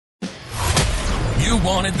You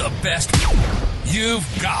wanted the best. You've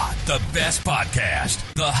got the best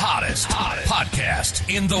podcast, the hottest podcast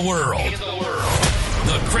in the world.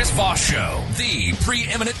 The Chris Voss Show, the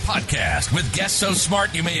preeminent podcast with guests so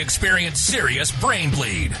smart you may experience serious brain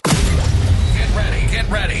bleed. Get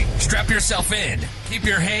ready. Strap yourself in. Keep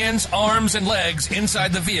your hands, arms, and legs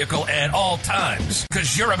inside the vehicle at all times,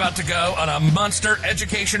 because you're about to go on a monster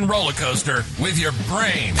education roller coaster with your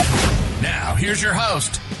brain. Now, here's your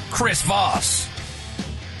host, Chris Voss.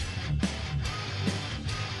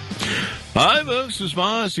 Hi, folks. Chris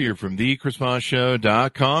Voss here from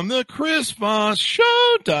thechrisvossshow.com,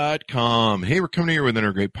 thechrisvossshow.com. Hey, we're coming here with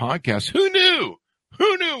another great podcast. Who knew?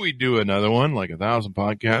 Who knew we'd do another one, like 1,000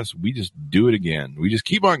 podcasts? We just do it again. We just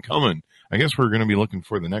keep on coming. I guess we're going to be looking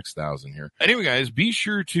for the next 1,000 here. Anyway, guys, be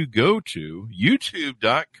sure to go to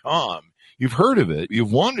youtube.com. You've heard of it.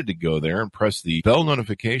 You've wanted to go there and press the bell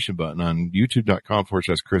notification button on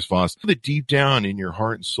youtube.com/Chris Voss. Deep down in your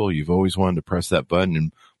heart and soul, you've always wanted to press that button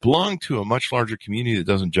and belong to a much larger community that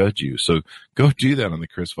doesn't judge you. So go do that on the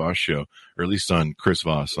Chris Voss Show, or at least on Chris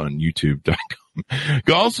Voss on youtube.com.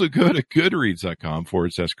 Also go to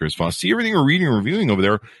goodreads.com/Chris Voss. See everything we're reading and reviewing over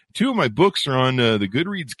there. 2 of my books are on the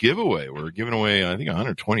Goodreads giveaway. We're giving away, I think,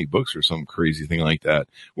 120 books or some crazy thing like that.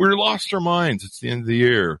 We're lost our minds. It's the end of the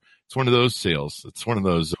year. It's one of those sales. It's one of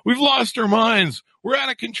those, we've lost our minds. We're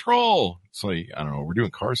out of control. It's like, I don't know, we're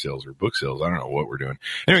doing car sales or book sales. I don't know what we're doing.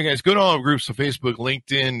 Anyway, guys, go to all our groups on Facebook,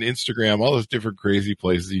 LinkedIn, Instagram, all those different crazy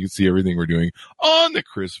places. You can see everything we're doing on the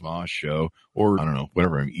Chris Voss Show, or I don't know,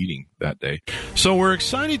 whatever I'm eating that day. So we're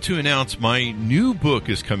excited to announce my new book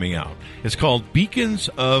is coming out. It's called Beacons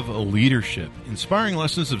of Leadership, Inspiring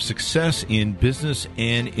Lessons of Success in Business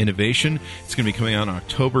and Innovation. It's going to be coming out on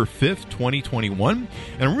October 5th, 2021.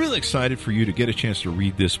 And I'm really excited for you to get a chance to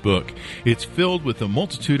read this book. It's filled with a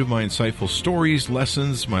multitude of my insightful stories,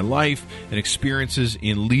 lessons, my life, and experiences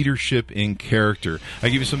in leadership and character. I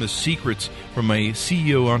give you some of the secrets from my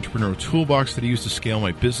CEO entrepreneur toolbox that I use to scale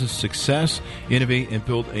my business success, innovate, and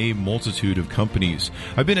build a multitude of companies.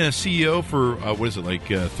 I've been a CEO for,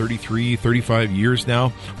 33, 35 years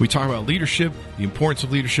now. We talk about leadership, the importance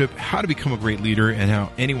of leadership, how to become a great leader, and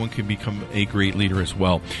how anyone can become a great leader as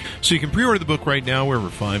well. So you can pre-order the book right now wherever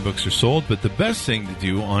fine books are sold, but the best thing to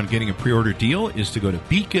do on getting a pre-order deal is to go to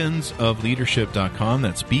beaconsofleadership.com.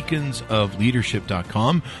 That's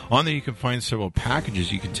beaconsofleadership.com. On there you can find several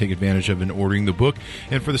packages you can take advantage of in ordering the book.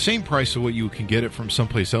 And for the same price of what you can get it from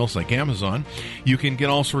someplace else like Amazon, you can get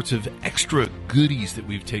all sorts of extra goodies that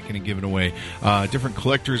we've taken and given away. Different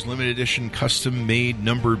collectors, limited edition, custom-made,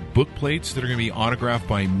 numbered book plates that are going to be autographed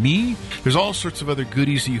by me. There's all sorts of other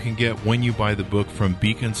goodies that you can get when you buy the book from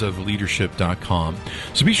beaconsofleadership.com.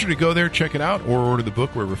 So be sure to go there, check it out, or order the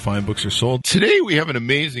book wherever fine books are sold. Today we have an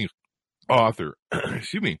amazing author.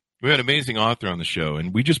 Excuse me. We had an amazing author on the show,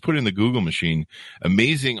 and we just put in the Google machine,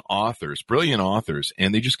 amazing authors, brilliant authors,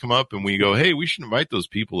 and they just come up and we go, hey, we should invite those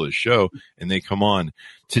people to the show, and they come on.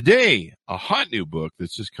 Today, a hot new book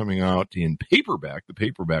that's just coming out in paperback, the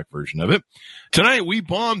paperback version of it. Tonight, We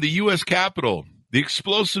Bombed the U.S. Capitol, the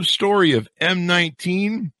explosive story of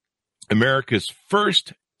M19, America's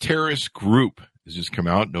first terrorist group. Has just come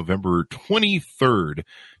out November 23rd.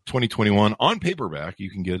 2021 on paperback. You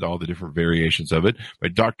can get all the different variations of it by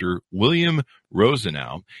Dr. William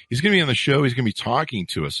Rosenau. He's going to be on the show. He's going to be talking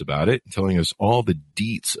to us about it, telling us all the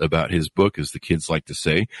deets about his book, as the kids like to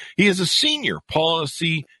say. He is a senior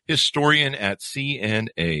policy historian at CNA,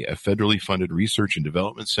 a federally funded research and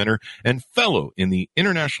development center, and fellow in the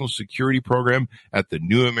International Security Program at the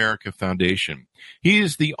New America Foundation. He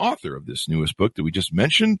is the author of this newest book that we just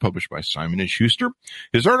mentioned, published by Simon & Schuster.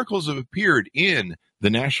 His articles have appeared in The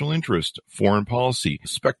National Interest, Foreign Policy,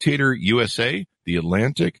 Spectator USA, The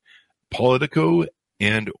Atlantic, Politico,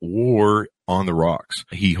 and War on the Rocks.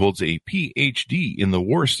 He holds a PhD in the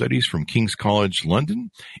War Studies from King's College London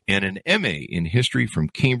and an MA in History from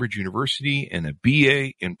Cambridge University and a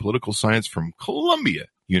BA in Political Science from Columbia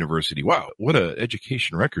University. Wow, what an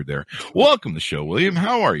education record there. Welcome to the show, William.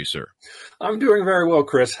 How are you, sir? I'm doing very well,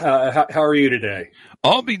 Chris. How are you today?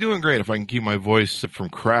 I'll be doing great if I can keep my voice from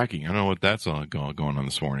cracking. I don't know what that's going on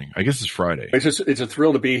this morning. I guess it's Friday. It's a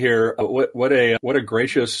thrill to be here. What a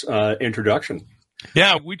gracious introduction.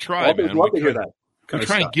 Yeah, we try, man. Love to hear that. We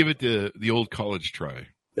try and give it the old college try.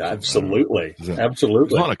 Yeah, absolutely. There's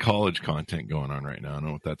Absolutely. a lot of college content going on right now. I don't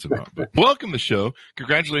know what that's about. But welcome to the show.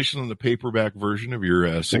 Congratulations on the paperback version of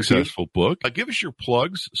your successful book. Give us your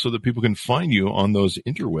plugs so that people can find you on those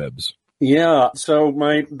interwebs. Yeah. So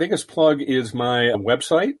my biggest plug is my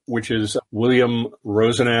website, which is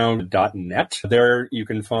williamrosenau.net. There you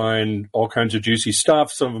can find all kinds of juicy stuff.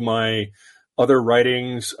 Some of my other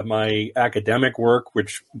writings, my academic work,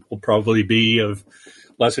 which will probably be of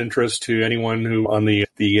less interest to anyone who on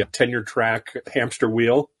the tenure track hamster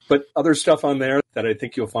wheel, but other stuff on there that I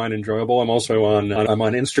think you'll find enjoyable. I'm on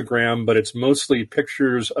Instagram, but it's mostly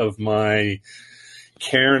pictures of my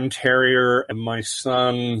Cairn Terrier and my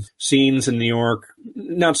son, scenes in New York,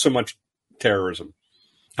 not so much terrorism.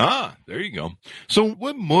 Ah, there you go. So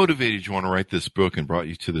what motivated you want to write this book and brought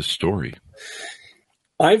you to this story?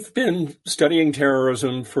 I've been studying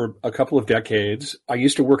terrorism for a couple of decades. I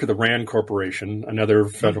used to work at the RAND Corporation, another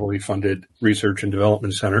federally funded research and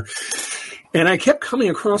development center. And I kept coming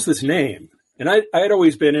across this name. And I had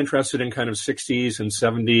always been interested in kind of 60s and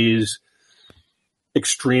 70s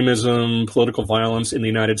extremism, political violence in the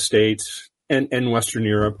United States and Western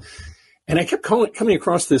Europe. And I kept coming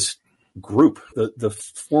across this group. The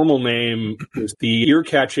formal name is the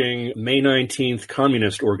ear-catching May 19th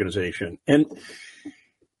Communist Organization. And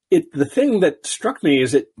the thing that struck me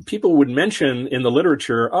is that people would mention in the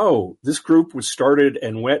literature, oh, this group was started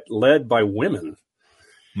and led by women.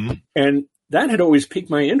 And that had always piqued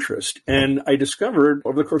my interest. And I discovered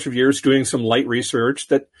over the course of years doing some light research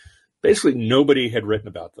that basically nobody had written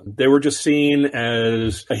about them. They were just seen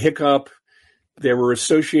as a hiccup. They were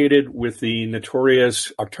associated with the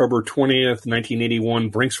notorious October 20th, 1981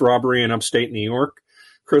 Brinks robbery in upstate New York.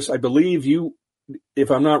 Chris, I believe you, if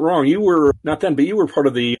I'm not wrong, you were not then, but you were part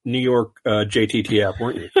of the New York JTTF,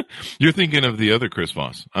 weren't you? You're thinking of the other Chris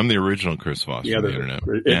Voss. I'm the original Chris Voss from the internet.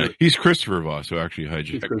 Yeah, he's Christopher Voss, who actually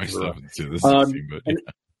hijacked my stuff.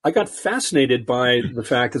 I got fascinated by the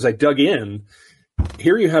fact as I dug in,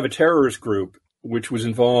 here you have a terrorist group which was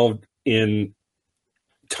involved in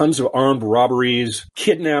tons of armed robberies,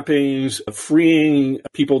 kidnappings, freeing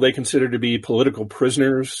people they considered to be political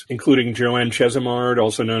prisoners, including Joanne Chesimard,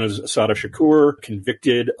 also known as Asada Shakur,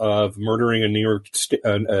 convicted of murdering a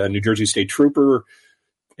New Jersey state trooper.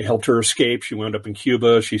 They helped her escape. She wound up in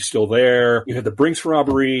Cuba. She's still there. You had the Brinks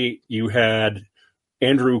robbery. You had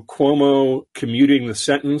Andrew Cuomo commuting the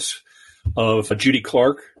sentence of Judy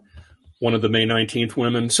Clark, one of the May 19th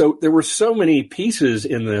women. So there were so many pieces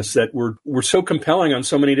in this that were so compelling on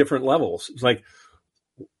so many different levels. It's like,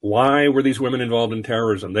 why were these women involved in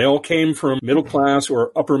terrorism? They all came from middle class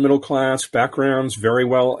or upper middle class backgrounds, very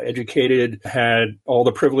well educated, had all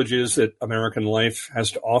the privileges that American life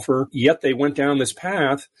has to offer. Yet they went down this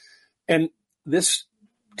path. And this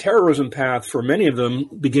terrorism path for many of them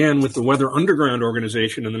began with the Weather Underground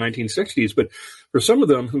organization in the 1960s. But for some of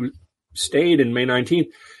them who stayed in May 19th,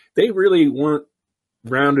 they really weren't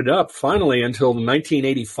rounded up finally until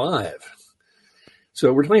 1985.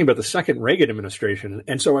 So we're talking about the second Reagan administration.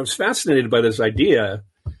 And so I was fascinated by this idea.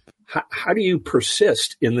 How do you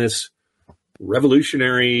persist in this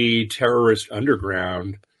revolutionary terrorist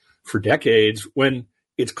underground for decades when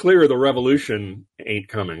it's clear the revolution ain't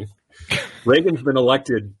coming? Reagan's been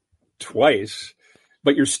elected twice,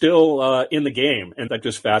 but you're still in the game, and that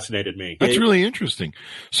just fascinated me. That's really interesting.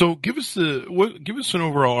 So give us an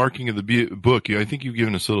overall arcing of the book. I think you've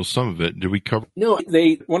given us a little some of it. Did we cover? No,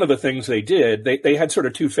 one of the things they did, they had sort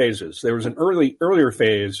of two phases. There was an earlier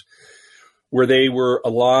phase where they were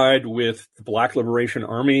allied with the Black Liberation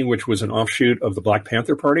Army, which was an offshoot of the Black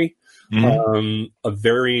Panther Party, a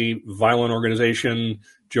very violent organization.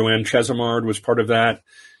 Joanne Chesimard was part of that.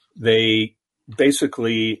 They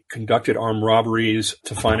basically conducted armed robberies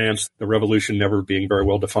to finance the revolution never being very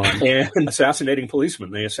well defined and assassinating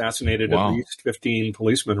policemen. They assassinated at least 15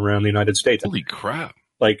 policemen around the United States. Holy crap.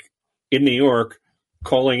 Like in New York,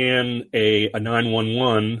 calling in a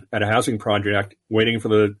 911 at a housing project, waiting for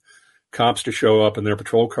the cops to show up in their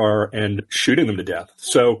patrol car and shooting them to death.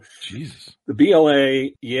 So Jesus. The BLA,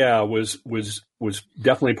 was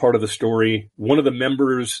definitely part of the story. One of the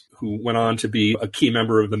members who went on to be a key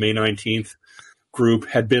member of the May 19th group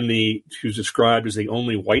had been who's described as the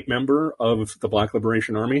only white member of the Black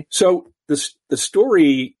Liberation Army. So the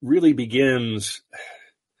story really begins,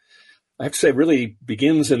 I have to say, in the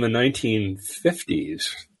 1950s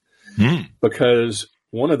because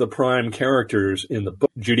one of the prime characters in the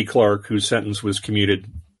book, Judy Clark, whose sentence was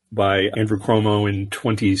commuted by Andrew Cuomo in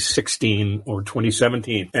 2016 or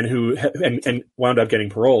 2017 and wound up getting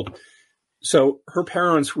paroled. So her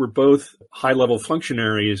parents were both high-level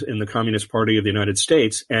functionaries in the Communist Party of the United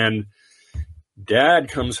States, and Dad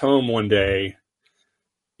comes home one day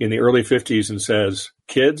in the early 50s and says,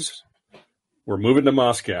 "Kids, we're moving to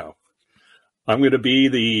Moscow. I'm going to be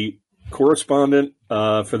the correspondent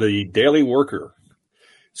for the Daily Worker."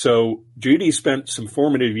 So Judy spent some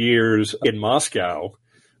formative years in Moscow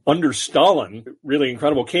under Stalin, really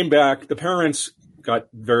incredible, came back. The parents got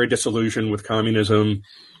very disillusioned with communism.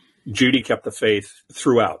 Judy kept the faith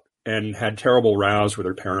throughout. and had terrible rows with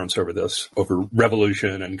their parents over this, over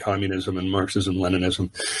revolution and communism and Marxism,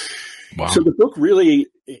 Leninism. Wow. So the book really,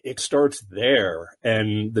 it starts there,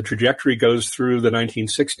 and the trajectory goes through the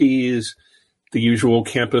 1960s, the usual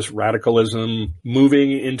campus radicalism,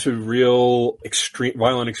 moving into real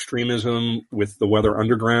violent extremism with the Weather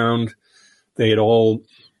Underground. They had all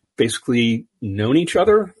basically known each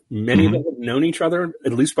other. Many of them had known each other,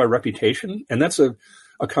 at least by reputation. And that's a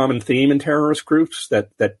common theme in terrorist groups,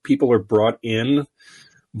 that people are brought in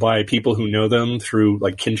by people who know them through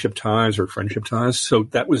like kinship ties or friendship ties. So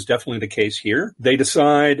that was definitely the case here. They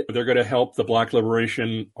decide they're going to help the Black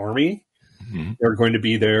Liberation Army. They're going to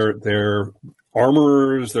be their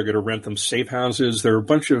armorers. They're going to rent them safe houses. There are a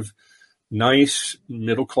bunch of nice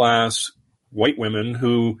middle-class white women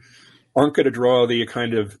who aren't going to draw the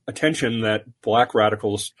kind of attention that black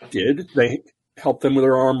radicals did. They helped them with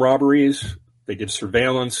their armed robberies. They did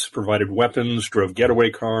surveillance, provided weapons, drove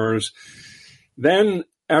getaway cars. Then,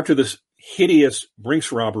 after this hideous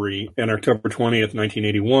Brinks robbery on October 20th,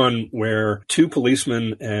 1981, where 2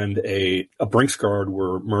 policemen and a Brinks guard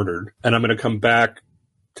were murdered, and I'm going to come back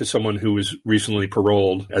to someone who was recently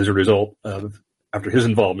paroled as a result of after his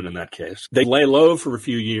involvement in that case. They lay low for a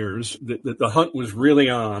few years. The hunt was really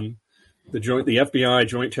on. The FBI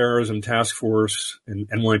Joint Terrorism Task Force and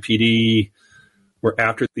NYPD were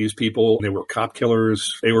after these people. They were cop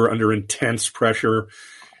killers. They were under intense pressure.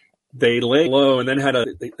 They lay low and then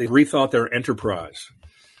they rethought their enterprise.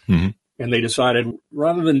 And they decided,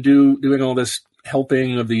 rather than doing all this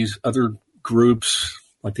helping of these other groups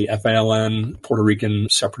like the FALN, Puerto Rican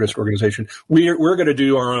separatist organization, we're going to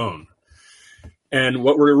do our own. And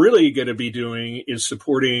what we're really going to be doing is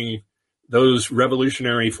supporting those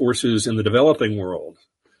revolutionary forces in the developing world,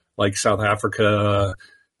 like South Africa,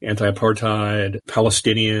 anti-apartheid,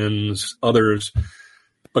 Palestinians, others,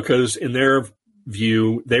 because in their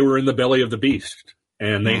view, they were in the belly of the beast,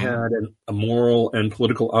 and they had a moral and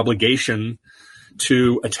political obligation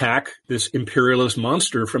to attack this imperialist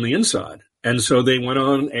monster from the inside. And so they went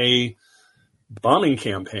on a bombing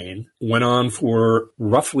campaign, went on for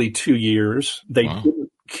roughly 2 years. They didn't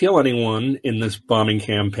kill anyone in this bombing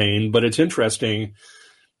campaign, but it's interesting.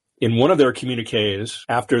 In one of their communiques,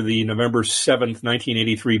 after the November 7th,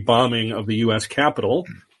 1983 bombing of the U.S. Capitol,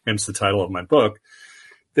 hence the title of my book,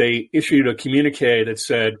 they issued a communique that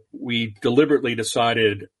said, we deliberately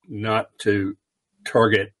decided not to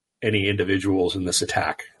target any individuals in this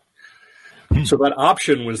attack. So that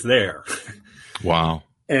option was there. Wow.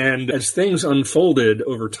 And as things unfolded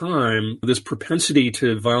over time, this propensity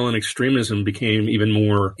to violent extremism became even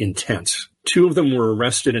more intense. 2 of them were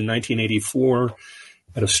arrested in 1984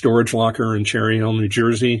 at a storage locker in Cherry Hill, New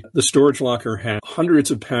Jersey. The storage locker had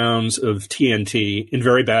hundreds of pounds of TNT in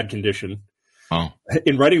very bad condition. Oh.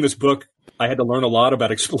 In writing this book, I had to learn a lot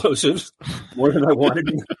about explosives, more than I wanted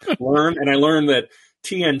to learn. And I learned that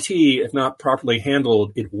TNT, if not properly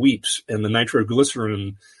handled, it weeps, and the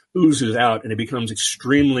nitroglycerin oozes out, and it becomes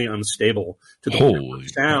extremely unstable to the point where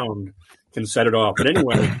sound can set it off. But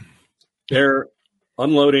anyway, they're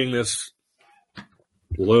unloading this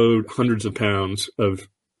load, hundreds of pounds of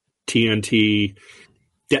TNT,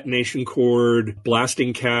 detonation cord,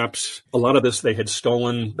 blasting caps. A lot of this they had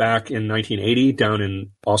stolen back in 1980 down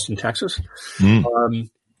in Austin, Texas.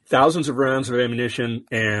 Thousands of rounds of ammunition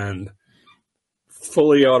and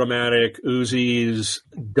fully automatic Uzis,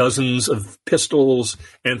 dozens of pistols,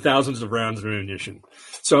 and thousands of rounds of ammunition.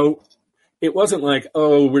 So it wasn't like,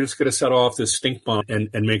 oh, we're just going to set off this stink bomb and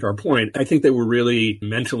make our point. I think they were really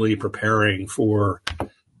mentally preparing for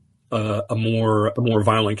a more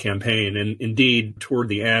violent campaign. And indeed, toward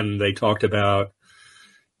the end, they talked about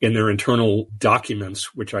in their internal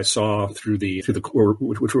documents, which I saw through the court,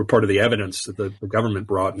 which were part of the evidence that the government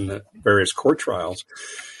brought in the various court trials.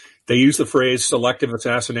 They used the phrase selective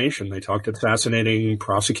assassination. They talked assassinating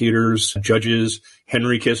prosecutors, judges,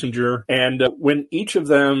 Henry Kissinger. And when each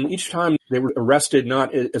time they were arrested,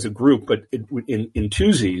 not as a group, but in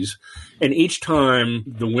twosies, and each time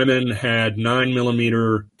the women had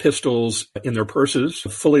 9mm pistols in their purses,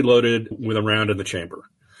 fully loaded with a round in the chamber.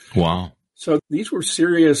 Wow. So these were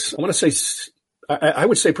serious, I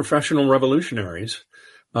would say professional revolutionaries.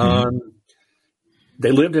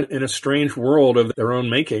 They lived in a strange world of their own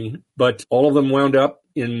making, but all of them wound up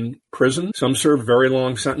in prison. Some served very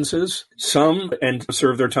long sentences. Some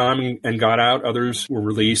served their time and got out. Others were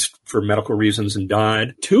released for medical reasons and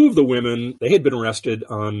died. 2 of the women, they had been arrested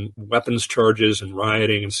on weapons charges and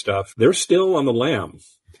rioting and stuff. They're still on the lam.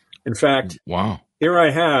 In fact, here I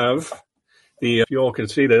have if you all can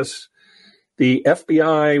see this, the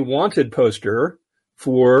FBI wanted poster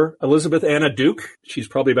for Elizabeth Anna Duke. She's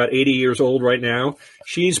probably about 80 years old right now.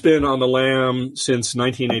 She's been on the lam since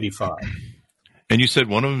 1985. And you said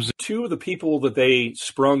one of them's... Two of the people that they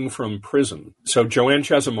sprung from prison. So Joanne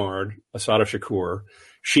Chesimard, Asada Shakur,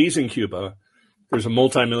 she's in Cuba. There's a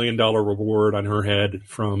multi-million-dollar reward on her head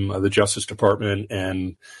from the Justice Department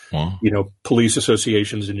and, police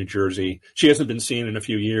associations in New Jersey. She hasn't been seen in a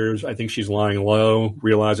few years. I think she's lying low,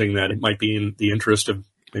 realizing that it might be in the interest of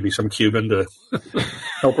maybe some Cuban to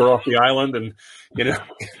help her off the island and,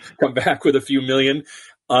 come back with a few million.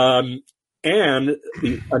 And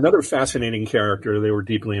another fascinating character they were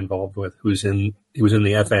deeply involved with, he was in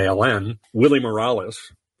the FALN, Willie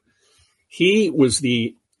Morales. He was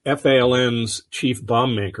the FALN's chief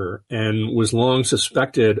bomb maker and was long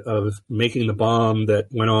suspected of making the bomb that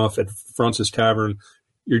went off at Fraunces Tavern.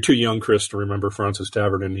 You're too young, Chris, to remember Fraunces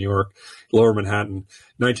Tavern in New York, Lower Manhattan.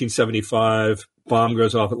 1975, bomb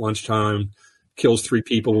goes off at lunchtime, kills 3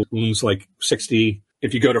 people, wounds like 60.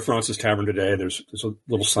 If you go to Fraunces Tavern today, there's a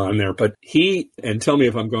little sign there. But and tell me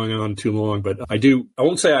if I'm going on too long, but I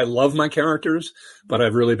won't say I love my characters, but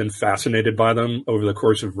I've really been fascinated by them over the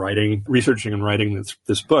course of researching and writing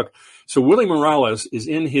this book. So Willie Morales is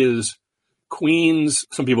in his Queens,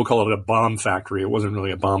 some people call it a bomb factory. It wasn't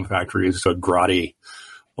really a bomb factory. It's a grotty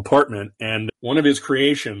apartment. And one of his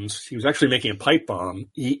creations, he was actually making a pipe bomb.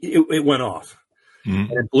 It went off.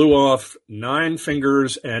 Mm-hmm. And it blew off 9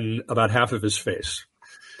 fingers and about half of his face.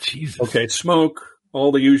 Jesus. Okay, smoke,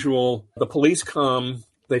 all the usual. The police come.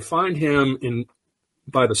 They find him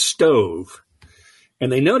by the stove,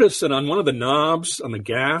 and they notice that on one of the knobs on the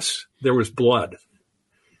gas, there was blood.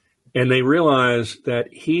 And they realize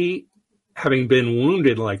that he, having been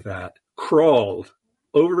wounded like that, crawled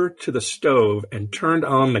over to the stove and turned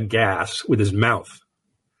on the gas with his mouth,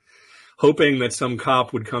 hoping that some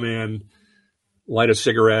cop would come in, light a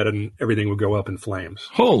cigarette, and everything would go up in flames.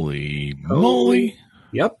 Holy moly.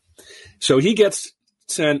 Yep. So he gets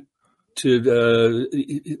sent to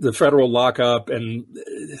the federal lockup, and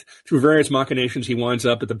through various machinations, he winds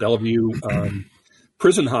up at the Bellevue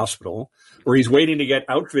prison hospital, where he's waiting to get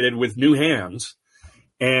outfitted with new hands.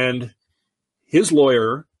 And his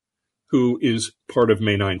lawyer, who is part of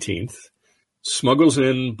May 19th, smuggles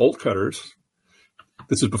in bolt cutters.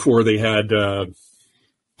 This is before they had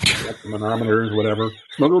manometers, whatever.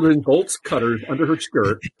 Smuggled in bolt cutters under her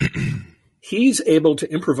skirt. He's able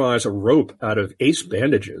to improvise a rope out of ace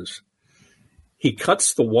bandages. He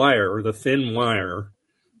cuts the wire, the thin wire,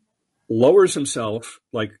 lowers himself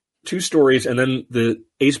like 2 stories, and then the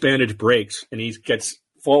ace bandage breaks, and he gets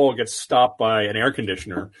stopped by an air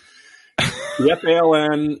conditioner. The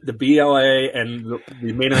FALN, the BLA, and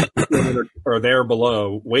the May 19th are there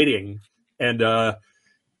below waiting, and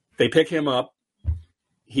they pick him up.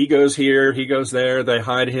 He goes here, he goes there, they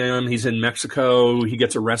hide him, he's in Mexico, he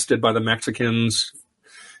gets arrested by the Mexicans.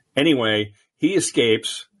 Anyway, he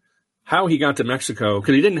escapes. How he got to Mexico,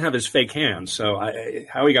 because he didn't have his fake hands, so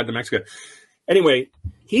how he got to Mexico. Anyway,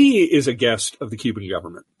 he is a guest of the Cuban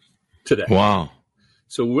government today. Wow.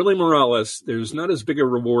 So Willie Morales, there's not as big a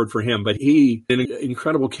reward for him, but he's an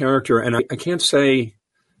incredible character, and I can't say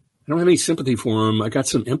I don't have any sympathy for him. I got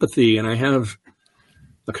some empathy, and I have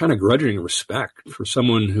a kind of grudging respect for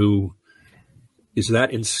someone who is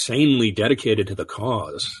that insanely dedicated to the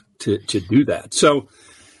cause to do that. So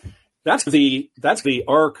that's the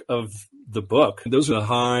arc of the book. Those are the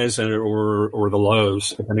highs or the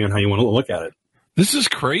lows, depending on how you want to look at it. This is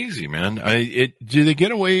crazy, man. Do they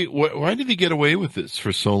get away? Why did they get away with this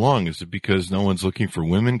for so long? Is it because no one's looking for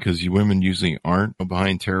women? Because women usually aren't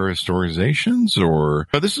behind terrorist organizations? Or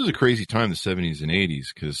this is a crazy time, the 70s and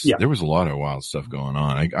 80s, because there was a lot of wild stuff going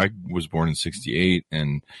on. I was born in 68,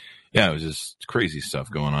 and it was just crazy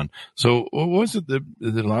stuff going on. So what was it that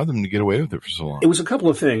allowed them to get away with it for so long? It was a couple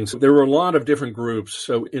of things. There were a lot of different groups.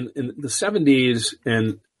 So in the 70s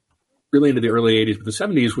and really into the early 80s, but the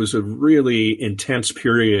 70s was a really intense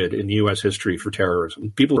period in U.S. history for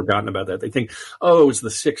terrorism. People have forgotten about that. They think, it was the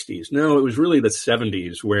 60s. No, it was really the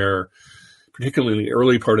 70s where, particularly in the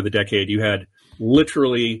early part of the decade, you had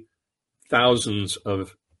literally thousands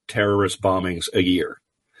of terrorist bombings a year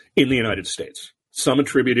in the United States. Some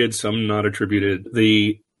attributed, some not attributed.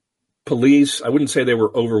 The police, I wouldn't say they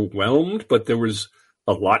were overwhelmed, but there was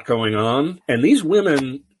a lot going on. And these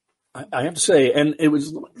women, I have to say, and it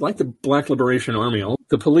was like the Black Liberation Army,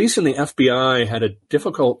 the police and the FBI had a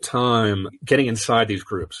difficult time getting inside these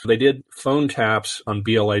groups. They did phone taps on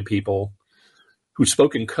BLA people who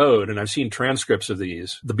spoke in code, and I've seen transcripts of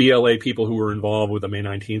these, the BLA people who were involved with the May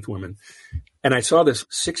 19th women. And I saw this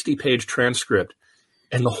 60-page transcript,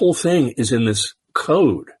 and the whole thing is in this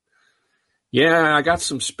code. yeah, I got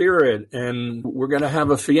some spirit and we're going to have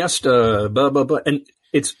a fiesta, blah, blah, blah. And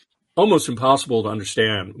it's almost impossible to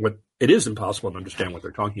understand it is impossible to understand what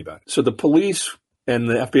they're talking about. So the police and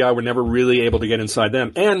the FBI were never really able to get inside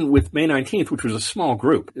them. And with May 19th, which was a small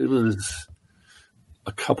group, it was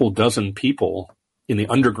a couple dozen people in the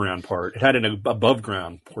underground part. It had an above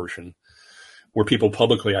ground portion where people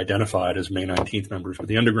publicly identified as May 19th members, but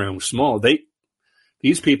the underground was small.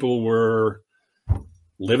 These people were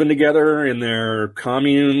living together in their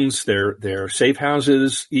communes, their safe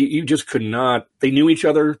houses. You just could not. They knew each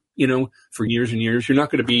other, for years and years. You're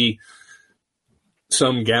not going to be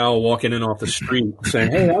some gal walking in off the street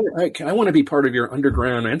saying, "Hey, I want to be part of your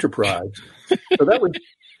underground enterprise." So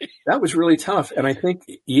that was really tough. And I think,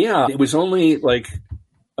 it was only like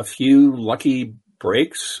a few lucky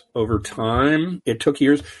breaks over time. It took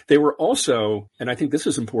years. They were also, and I think this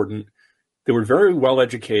is important, they were very well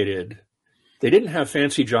educated. They didn't have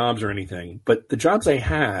fancy jobs or anything, but the jobs they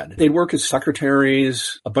had, they'd work as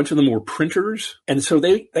secretaries. A bunch of them were printers. And so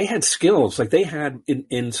they had skills. Like they had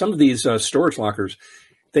in some of these storage lockers,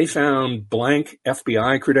 they found blank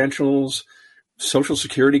FBI credentials, social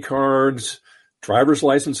security cards, driver's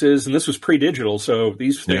licenses. And this was pre-digital. So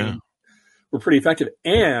these things were pretty effective.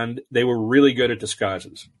 And they were really good at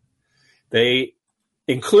disguises. There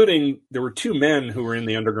were two men who were in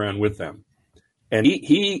the underground with them. And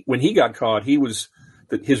he when he got caught, his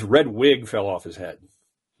red wig fell off his head.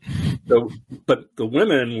 So, but the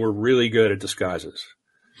women were really good at disguises.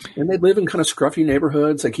 And they live in kind of scruffy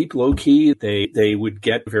neighborhoods. They keep low key. They would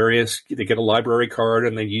get they get a library card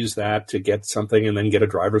and they use that to get something and then get a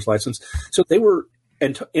driver's license. So they were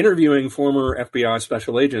interviewing former FBI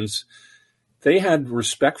special agents. They had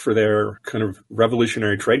respect for their kind of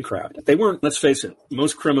revolutionary tradecraft. They weren't, let's face it,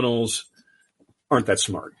 most criminals aren't that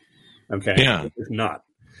smart. Okay. Yeah. It's not.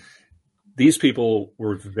 These people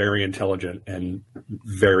were very intelligent and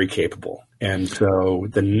very capable. And so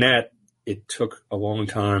it took a long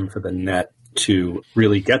time for the net to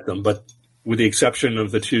really get them. But with the exception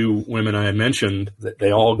of the two women I had mentioned, that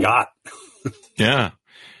they all got. Yeah.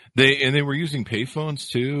 They were using payphones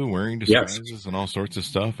too, wearing disguises and all sorts of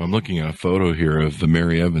stuff. I'm looking at a photo here of the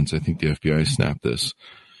Mary Evans. I think the FBI snapped this.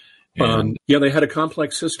 They had a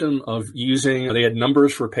complex system of they had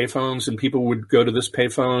numbers for payphones, and people would go to this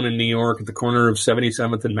payphone in New York at the corner of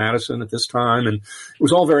 77th and Madison at this time. And it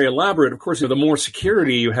was all very elaborate. Of course, the more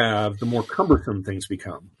security you have, the more cumbersome things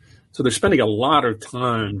become. So they're spending a lot of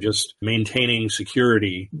time just maintaining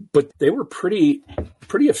security, but they were pretty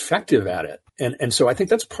effective at it. And so I think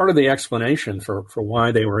that's part of the explanation for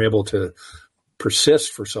why they were able to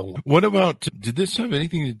persist for so long. What about, did this have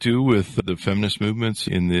anything to do with the feminist movements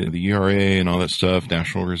in the ERA and all that stuff,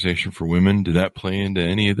 National Organization for Women? Did that play into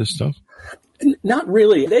any of this stuff? Not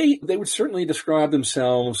really. They would certainly describe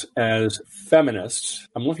themselves as feminists.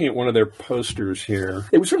 I'm looking at one of their posters here.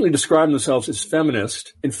 They would certainly describe themselves as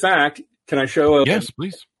feminist. In fact, can I show Yes,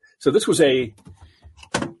 please. So there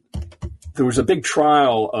was a big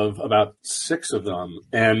trial of about 6 of them,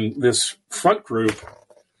 and this front group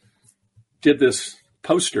did this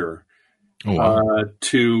poster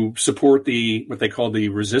to support what they call the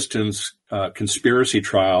resistance conspiracy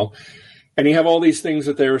trial. And you have all these things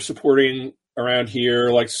that they're supporting around here,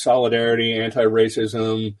 like solidarity,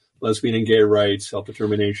 anti-racism, lesbian and gay rights,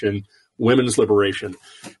 self-determination, women's liberation.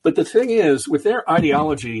 But the thing is, with their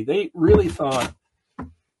ideology, they really thought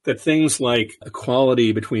that things like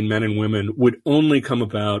equality between men and women would only come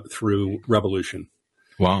about through revolution.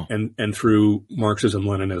 Wow. And through Marxism,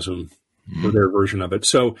 Leninism. For their version of it.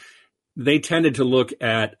 So they tended to look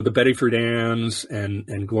at the Betty Friedan's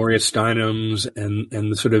and Gloria Steinem's and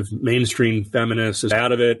the sort of mainstream feminists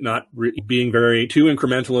out of it, not being very too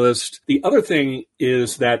incrementalist. The other thing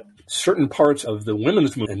is that certain parts of the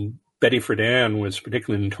women's movement, and Betty Friedan was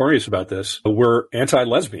particularly notorious about this, were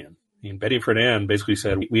anti-lesbian. I mean, Betty Friedan basically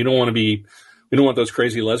said, we don't want those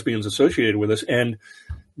crazy lesbians associated with us. And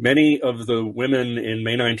many of the women in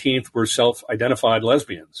May 19th were self-identified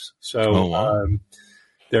lesbians. So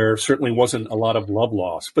there certainly wasn't a lot of love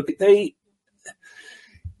lost. But they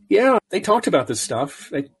talked about this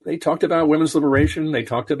stuff. They talked about women's liberation. They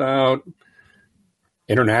talked about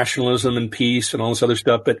internationalism and peace and all this other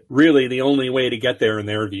stuff. But really, the only way to get there, in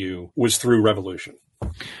their view, was through revolution.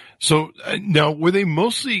 So now, were they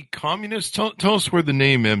mostly communists? Tell us where the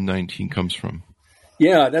name M19 comes from.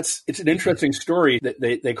 Yeah, it's an interesting story.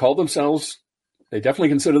 They called themselves, they definitely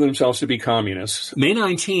consider themselves to be communists. May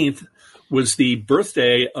 19th was the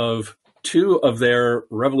birthday of 2 of their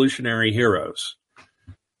revolutionary heroes,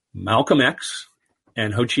 Malcolm X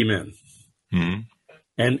and Ho Chi Minh. Mm-hmm.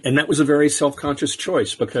 And that was a very self-conscious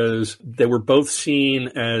choice because they were both seen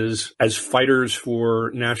as fighters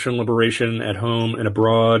for national liberation at home and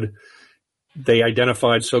abroad. They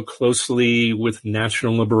identified so closely with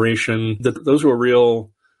national liberation that those were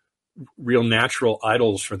real natural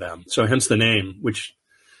idols for them. So hence the name, which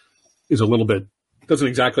is a little bit, doesn't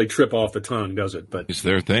exactly trip off the tongue, does it? But it's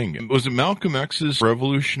their thing. Was it Malcolm X's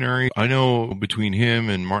revolutionary? I know between him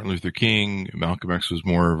and Martin Luther King, Malcolm X was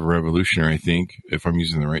more of a revolutionary, I think, if I'm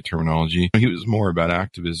using the right terminology. He was more about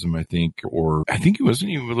activism, I think, or I think he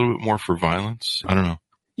wasn't even a little bit more for violence. I don't know.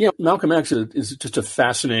 Yeah, Malcolm X is just a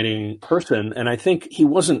fascinating person. And I think he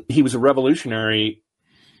was a revolutionary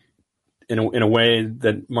in a way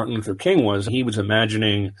that Martin Luther King was. He was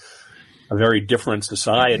imagining a very different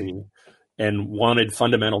society and wanted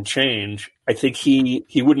fundamental change. I think he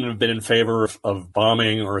wouldn't have been in favor of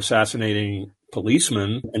bombing or assassinating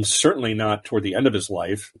policemen, and certainly not toward the end of his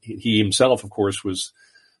life. He himself, of course, was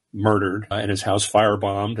murdered and his house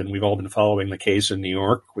firebombed, and we've all been following the case in New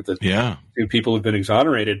York with the two people who've been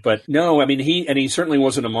exonerated. But no, I mean, he certainly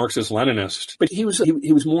wasn't a Marxist-Leninist, but he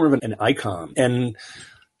was more of an icon and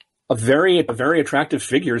a very attractive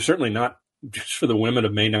figure, certainly not just for the women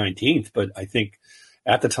of May 19th, but I think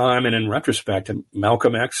at the time and in retrospect,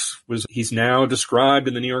 Malcolm X he's now described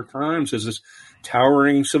in the New York Times as this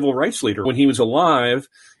towering civil rights leader. When he was alive,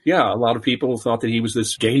 a lot of people thought that he was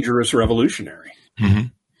this dangerous revolutionary. Mm-hmm.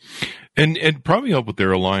 And probably helped with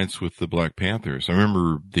their alliance with the Black Panthers. I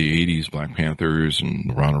remember the 80s Black Panthers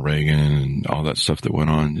and Ronald Reagan and all that stuff that went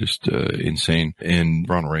on, just insane. And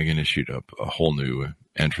Ronald Reagan issued up a whole new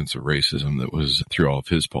entrance of racism that was through all of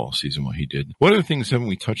his policies and what he did. What other things haven't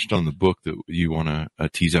we touched on the book that you want to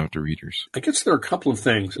tease out to readers? I guess there are a couple of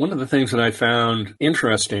things. One of the things that I found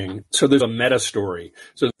interesting, so there's a meta story.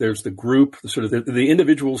 So there's the group, sort of the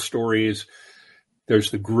individual stories,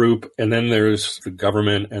 there's the group, and then there's the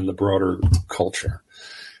government and the broader culture.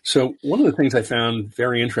 So one of the things I found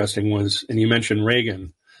very interesting was, and you mentioned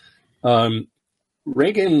Reagan,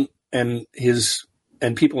 Reagan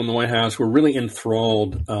and people in the White House were really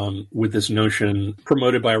enthralled with this notion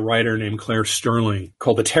promoted by a writer named Claire Sterling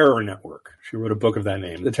called The Terror Network. She wrote a book of that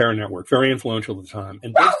name, The Terror Network, very influential at the time.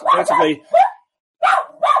 And basically,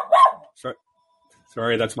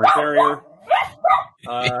 sorry, that's my terrier.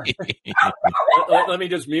 Let me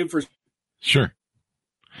just mute for. Sure.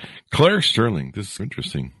 Claire Sterling. This is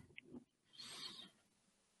interesting.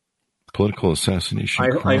 Political assassination.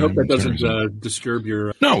 I hope that doesn't disturb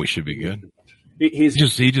your. No, we should be good. He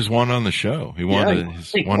just wanted on the show. He wanted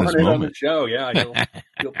his moment on the show. Yeah,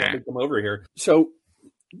 he'll probably come over here. So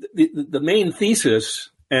the main thesis,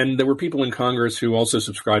 and there were people in Congress who also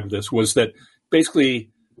subscribed to this, was that basically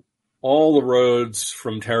all the roads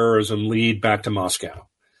from terrorism lead back to Moscow.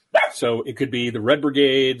 So it could be the Red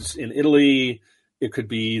Brigades in Italy. It could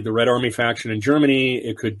be the Red Army faction in Germany.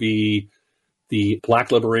 It could be the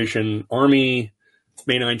Black Liberation Army,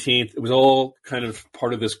 May 19th. It was all kind of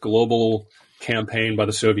part of this global campaign by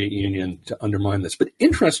the Soviet Union to undermine this. But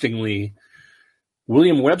interestingly,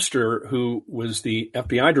 William Webster, who was the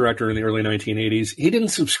FBI director in the early 1980s, he didn't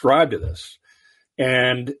subscribe to this.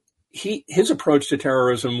 And his approach to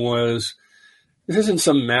terrorism was, this isn't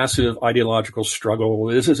some massive ideological struggle.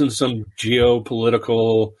 This isn't some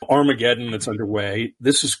geopolitical Armageddon that's underway.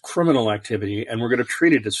 This is criminal activity, and we're going to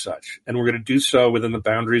treat it as such. And we're going to do so within the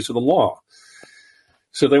boundaries of the law.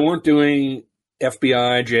 So they weren't doing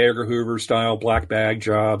FBI, J. Edgar Hoover style black bag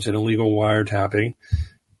jobs and illegal wiretapping.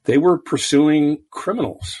 They were pursuing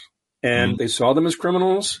criminals, and they saw them as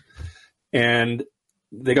criminals, and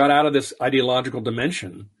they got out of this ideological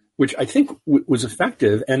dimension, which I think was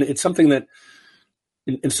effective. And it's something that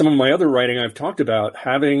in some of my other writing I've talked about,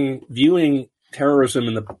 viewing terrorism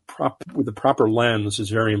with the proper lens is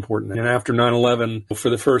very important. And after 9/11, for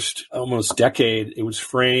the first almost decade, it was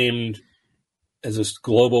framed as this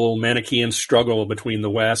global Manichaean struggle between the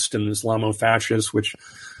West and Islamo-fascists, which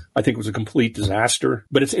I think was a complete disaster.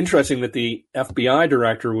 But it's interesting that the FBI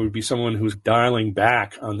director would be someone who's dialing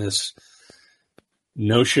back on this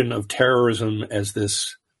notion of terrorism as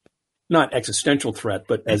this, not existential threat,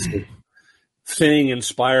 but as a thing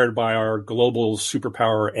inspired by our global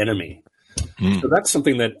superpower enemy. So that's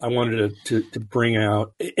something that I wanted to bring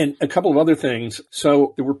out. And a couple of other things.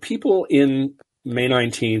 So there were people in May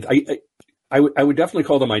 19th. I would definitely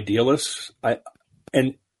call them idealists.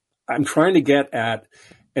 And I'm trying to get at,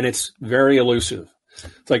 and it's very elusive.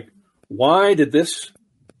 It's like, why did this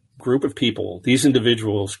group of people, these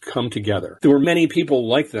individuals, come together? There were many people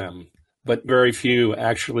like them, but very few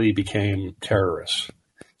actually became terrorists.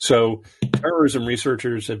 So terrorism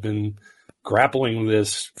researchers have been grappling with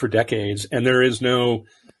this for decades, and there is no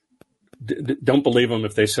don't believe them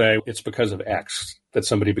if they say it's because of X that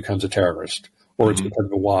somebody becomes a terrorist, or it's because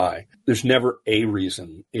of Y. There's never a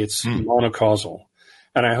reason. It's monocausal.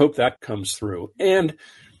 And I hope that comes through. And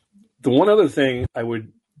the one other thing I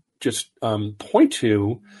would just point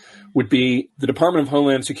to would be the Department of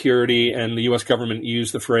Homeland Security and the U.S. government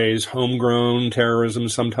use the phrase homegrown terrorism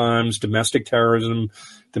sometimes, domestic terrorism,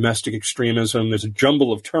 domestic extremism. There's a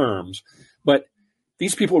jumble of terms. But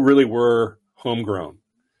these people really were homegrown.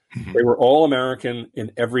 They were all American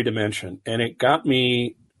in every dimension. And it got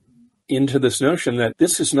me into this notion that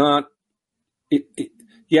this is not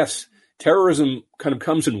yes, terrorism kind of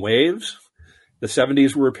comes in waves. The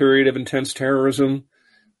 70s were a period of intense terrorism.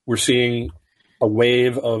 We're seeing a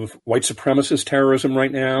wave of white supremacist terrorism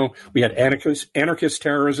right now. We had anarchist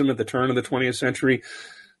terrorism at the turn of the 20th century.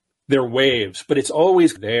 They're waves, but it's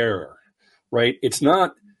always there, right? It's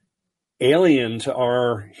not alien to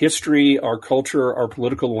our history, our culture, our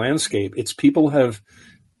political landscape. It's people have,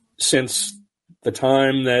 since the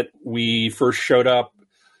time that we first showed up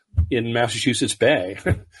in Massachusetts Bay,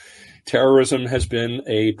 terrorism has been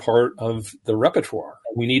a part of the repertoire.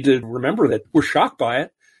 We need to remember that we're shocked by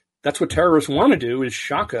it. That's what terrorists want to do, is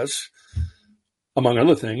shock us, among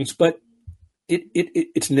other things. But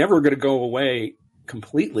it's never going to go away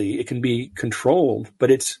completely. It can be controlled,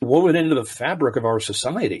 but it's woven into the fabric of our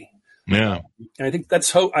society. Yeah. And I think that's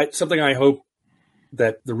something I hope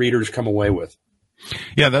that the readers come away with.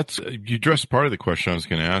 Yeah, you addressed part of the question I was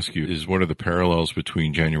going to ask you, is what are the parallels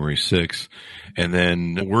between January 6th and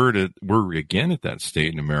then we're again at that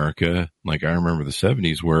state in America, like I remember the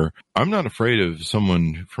 70s, where I'm not afraid of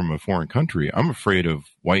someone from a foreign country. I'm afraid of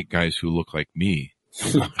white guys who look like me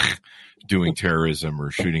doing terrorism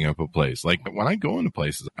or shooting up a place. Like when I go into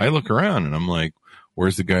places, I look around and I'm like,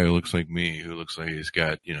 where's the guy who looks like me, who looks like he's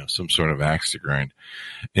got, some sort of axe to grind?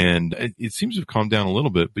 And it seems to have calmed down a little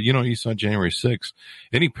bit, but you saw January 6th.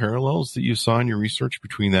 Any parallels that you saw in your research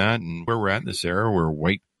between that and where we're at in this era where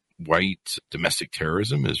white domestic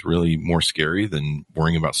terrorism is really more scary than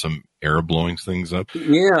worrying about some Arab blowing things up?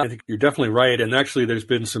 Yeah, I think you're definitely right. And actually there's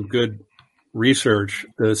been some good research.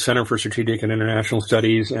 The Center for Strategic and International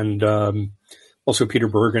Studies and, also Peter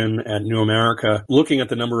Bergen at New America, looking at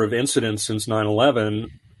the number of incidents since 9/11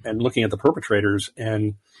 and looking at the perpetrators.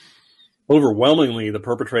 And overwhelmingly, the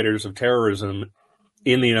perpetrators of terrorism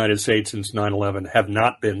in the United States since 9/11 have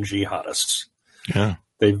not been jihadists. Yeah.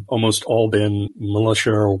 They've almost all been militia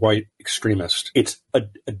or white extremists. It's a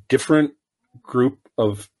different group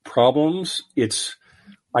of problems. It's,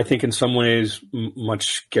 I think, in some ways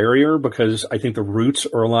much scarier because I think the roots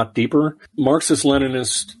are a lot deeper.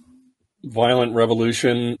 Marxist-Leninist violent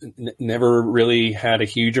revolution never really had a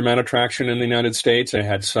huge amount of traction in the United States. It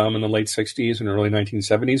had some in the late 60s and early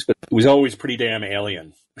 1970s, but it was always pretty damn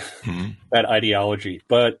alien, that ideology.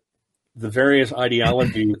 But the various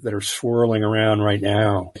ideologies that are swirling around right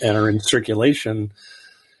now and are in circulation,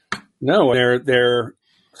 no, they're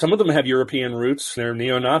some of them have European roots. They're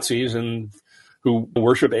neo-Nazis and who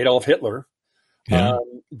worship Adolf Hitler. Yeah.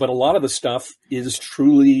 But a lot of the stuff is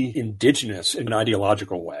truly indigenous in an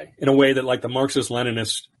ideological way, in a way that like the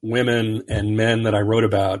Marxist-Leninist women and men that I wrote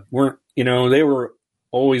about weren't, they were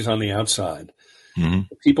always on the outside. Mm-hmm.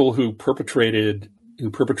 People who perpetrate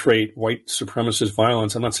white supremacist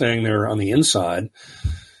violence, I'm not saying they're on the inside,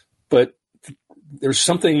 but there's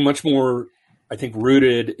something much more, I think,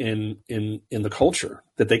 rooted in the culture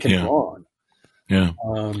that they can draw on. Yeah.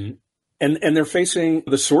 And they're facing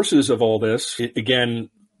the sources of all this. Again,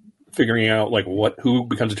 figuring out like who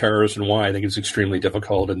becomes a terrorist and why, I think is extremely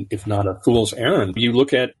difficult and if not a fool's errand. You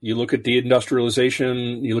look at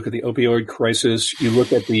deindustrialization, you look at the opioid crisis, you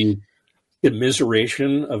look at the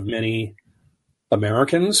immiseration of many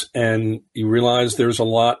Americans, and you realize there's a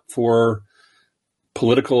lot for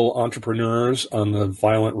political entrepreneurs on the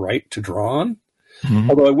violent right to draw on.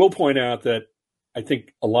 Mm-hmm. Although I will point out that I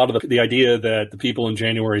think a lot of the idea that the people in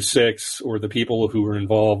January 6th or the people who were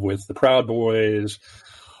involved with the Proud Boys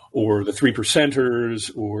or the Three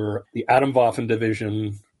Percenters or the Atomwaffen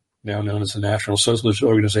Division, now known as the National Socialist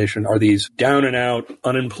Organization, are these down and out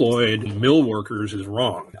unemployed mill workers is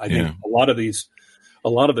wrong. I think a lot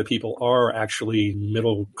of the people are actually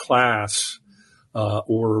middle class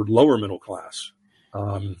or lower middle class.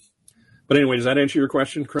 But anyway, does that answer your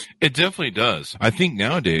question, Chris? It definitely does. I think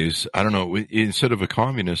nowadays, I don't know, instead of a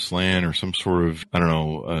communist slant or some sort of,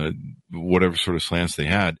 whatever sort of slants they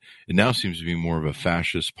had, it now seems to be more of a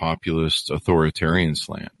fascist, populist, authoritarian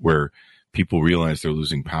slant where people realize they're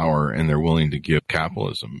losing power and they're willing to give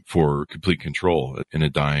capitalism for complete control in a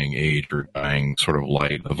dying age or dying sort of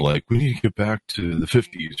light of like, we need to get back to the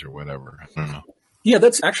 50s or whatever. I don't know. Yeah,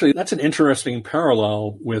 that's an interesting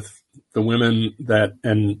parallel with the women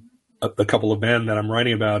and a couple of men that I'm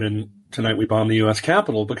writing about in Tonight We Bombed the U.S.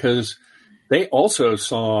 Capitol, because they also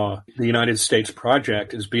saw the United States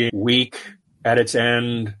project as being weak, at its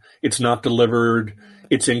end. It's not delivered.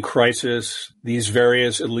 It's in crisis. These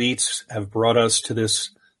various elites have brought us to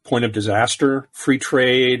this point of disaster. Free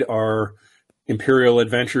trade, our imperial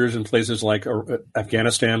adventures in places like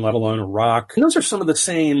Afghanistan, let alone Iraq. And those are some of the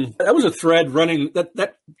same. That was a thread running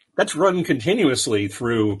that's run continuously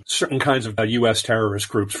through certain kinds of U.S. terrorist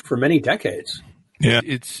groups for many decades. Yeah,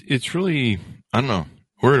 it's really, I don't know.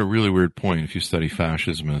 We're at a really weird point. If you study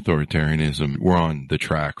fascism and authoritarianism, we're on the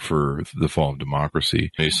track for the fall of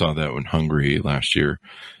democracy. You saw that in Hungary last year,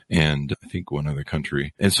 and I think one other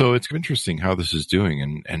country. And so it's interesting how this is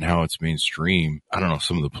doing and how it's mainstream. I don't know,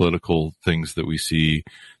 some of the political things that we see,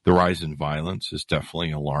 the rise in violence is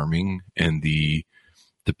definitely alarming, and the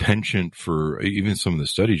penchant for even some of the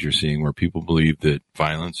studies you're seeing where people believe that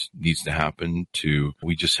violence needs to happen to,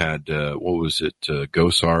 we just had,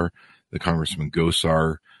 Gosar, the Congressman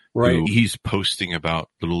Gosar, right? He's posting about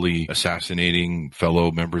literally assassinating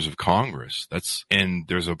fellow members of Congress. And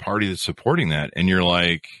there's a party that's supporting that. And you're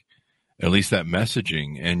like, at least that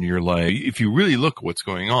messaging. And you're like, if you really look at what's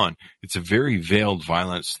going on, it's a very veiled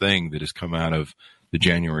violence thing that has come out of the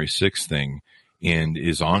January 6th thing and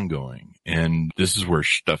is ongoing. And this is where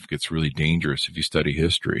stuff gets really dangerous if you study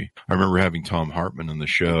history. I remember having Tom Hartman on the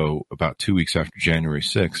show about 2 weeks after January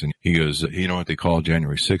 6th, and he goes, you know what they call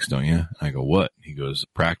January 6th, don't you? I go, what? He goes,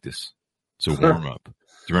 practice. It's a warm-up.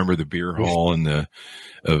 Do you remember the beer hall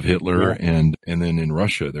of Hitler? Yeah. And then in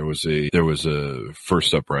Russia, there was a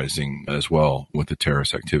first uprising as well with the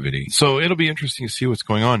terrorist activity. So it'll be interesting to see what's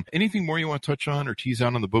going on. Anything more you want to touch on or tease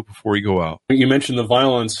out on the book before we go out? You mentioned the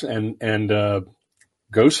violence and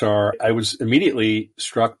Gosar. I was immediately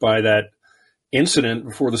struck by that incident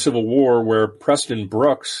before the Civil War where Preston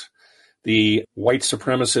Brooks, the white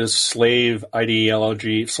supremacist slave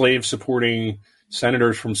ideology, slave supporting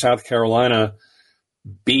senators from South Carolina,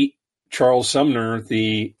 beat Charles Sumner,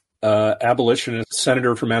 the abolitionist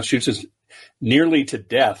senator from Massachusetts, nearly to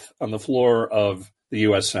death on the floor of the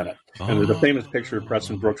U.S. Senate. Oh. And there's a famous picture of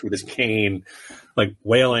Preston Brooks with his cane, like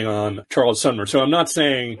wailing on Charles Sumner. So I'm not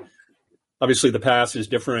saying, obviously the past is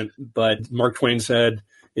different, but Mark Twain said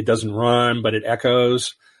it doesn't rhyme, but it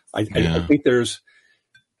echoes. I think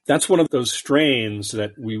that's one of those strains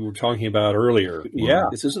that we were talking about earlier. Yeah,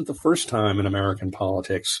 this isn't the first time in American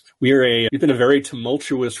politics. We've been a very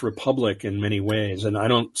tumultuous republic in many ways, and I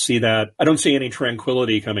don't see any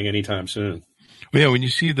tranquility coming anytime soon. Well, yeah, when you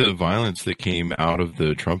see the violence that came out of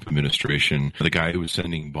the Trump administration, the guy who was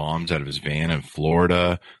sending bombs out of his van in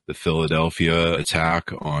Florida, the Philadelphia attack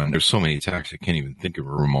there's so many attacks, I can't even think of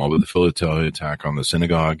them all, but the Philadelphia attack on the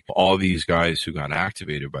synagogue, all these guys who got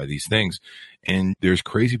activated by these things. And there's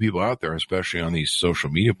crazy people out there, especially on these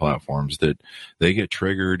social media platforms, that they get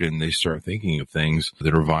triggered and they start thinking of things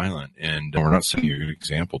that are violent. And we're not saying you're an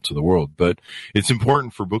example to the world, but it's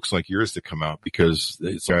important for books like yours to come out because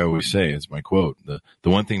it's like I always say, it's my quote, the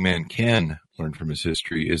one thing man can learn from his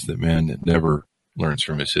history is that man never learns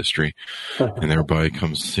from his history. And thereby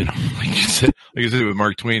comes, like you said with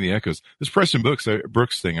Mark Twain, the echoes. This Preston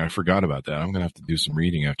Brooks thing, I forgot about that. I'm going to have to do some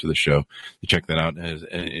reading after the show to check that out,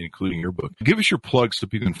 including your book. Give us your plugs so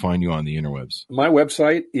people can find you on the interwebs. My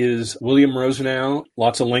website is William Rosenau.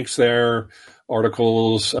 Lots of links there,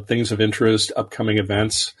 articles, things of interest, upcoming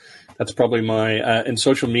events. That's probably in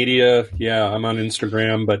social media. Yeah, I'm on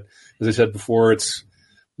Instagram, but as I said before, it's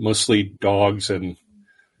mostly dogs and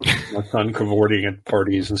my son cavorting at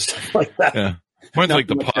parties and stuff like that. Yeah. Mine's like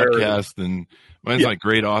the podcast, and mine's like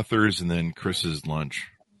great authors, and then Chris's lunch.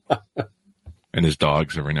 And his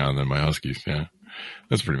dogs every now and then, my huskies. Yeah.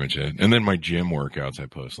 That's pretty much it. And then my gym workouts, I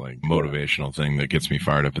post like motivational thing that gets me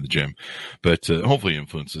fired up at the gym, but hopefully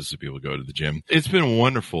influences the people to go to the gym. It's been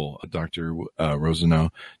wonderful, Dr. Rosenau,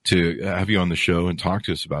 to have you on the show and talk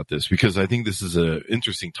to us about this, because I think this is an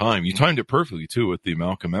interesting time. You timed it perfectly too with the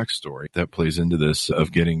Malcolm X story that plays into this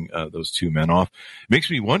of getting those two men off. It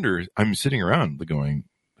makes me wonder, I'm sitting around going,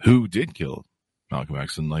 who did kill Malcolm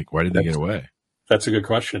X and like, why did they get away? That's a good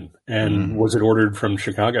question. And was it ordered from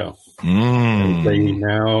Chicago? They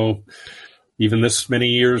now, even this many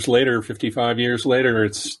years later, 55 years later,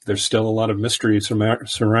 there's still a lot of mystery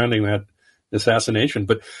surrounding that assassination.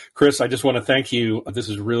 But Chris, I just want to thank you. This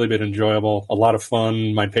has really been enjoyable, a lot of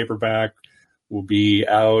fun. My paperback will be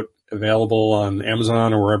out, available on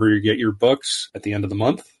Amazon or wherever you get your books at the end of the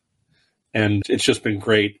month. And it's just been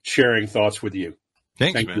great sharing thoughts with you.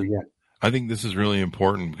 Thank man. You again. I think this is really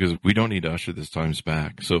important because we don't need to usher this times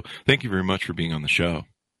back. So thank you very much for being on the show.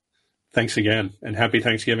 Thanks again, and happy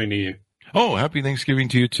Thanksgiving to you. Oh, happy Thanksgiving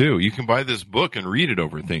to you, too. You can buy this book and read it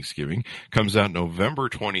over Thanksgiving. Comes out November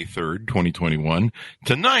 23rd, 2021.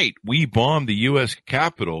 Tonight, we bombed the U.S.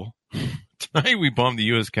 Capitol. Tonight, we bombed the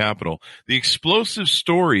U.S. Capitol. The Explosive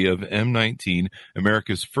Story of M19,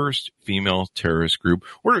 America's first female terrorist group.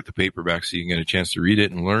 Order it the paperback so you can get a chance to read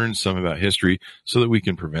it and learn some about history so that we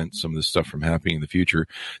can prevent some of this stuff from happening in the future.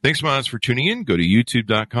 Thanks, Miles, for tuning in. Go to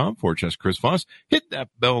youtube.com/Chris Voss. Hit that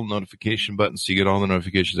bell notification button so you get all the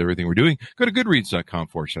notifications of everything we're doing. Go to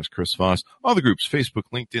goodreads.com/Chris Voss. All the groups, Facebook,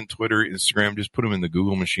 LinkedIn, Twitter, Instagram, just put them in the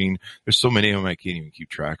Google machine. There's so many of them, I can't even keep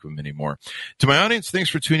track of them anymore. To my audience, thanks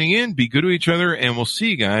for tuning in. Be good to each other, and we'll see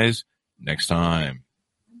you guys next time.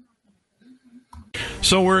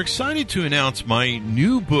 So we're excited to announce my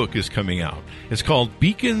new book is coming out. It's called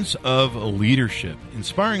Beacons of Leadership,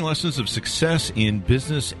 Inspiring Lessons of Success in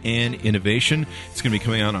Business and Innovation. It's going to be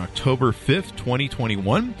coming out on October 5th,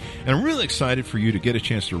 2021. And I'm really excited for you to get a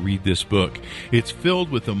chance to read this book. It's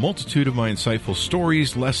filled with a multitude of my insightful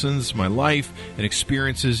stories, lessons, my life, and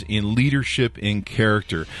experiences in leadership and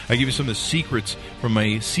character. I give you some of the secrets from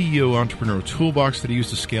my CEO entrepreneur toolbox that I use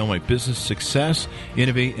to scale my business success,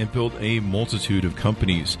 innovate, and build a multitude of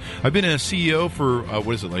companies. I've been a CEO for,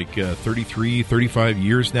 33, 35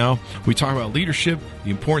 years now. We talk about leadership, the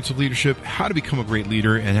importance of leadership, how to become a great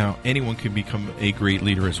leader, and how anyone can become a great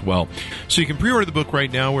leader as well. So you can pre-order the book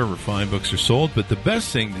right now wherever fine books are sold, but the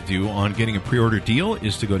best thing to do on getting a pre-order deal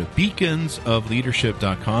is to go to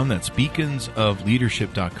beaconsofleadership.com. That's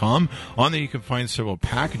beaconsofleadership.com. On there you can find several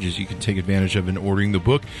packages you can take advantage of in ordering the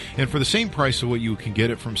book. And for the same price of what you can get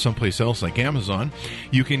it from someplace else like Amazon,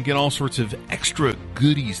 you can get all sorts of extra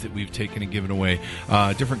goodies that we've taken and given away.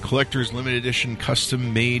 Different collectors, limited edition,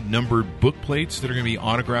 custom-made numbered book plates that are going to be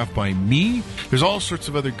autographed by me. There's all sorts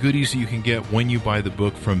of other goodies that you can get when you buy the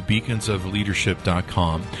book from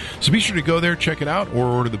beaconsofleadership.com. So be sure to go there, check it out, or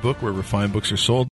order the book wherever fine books are sold.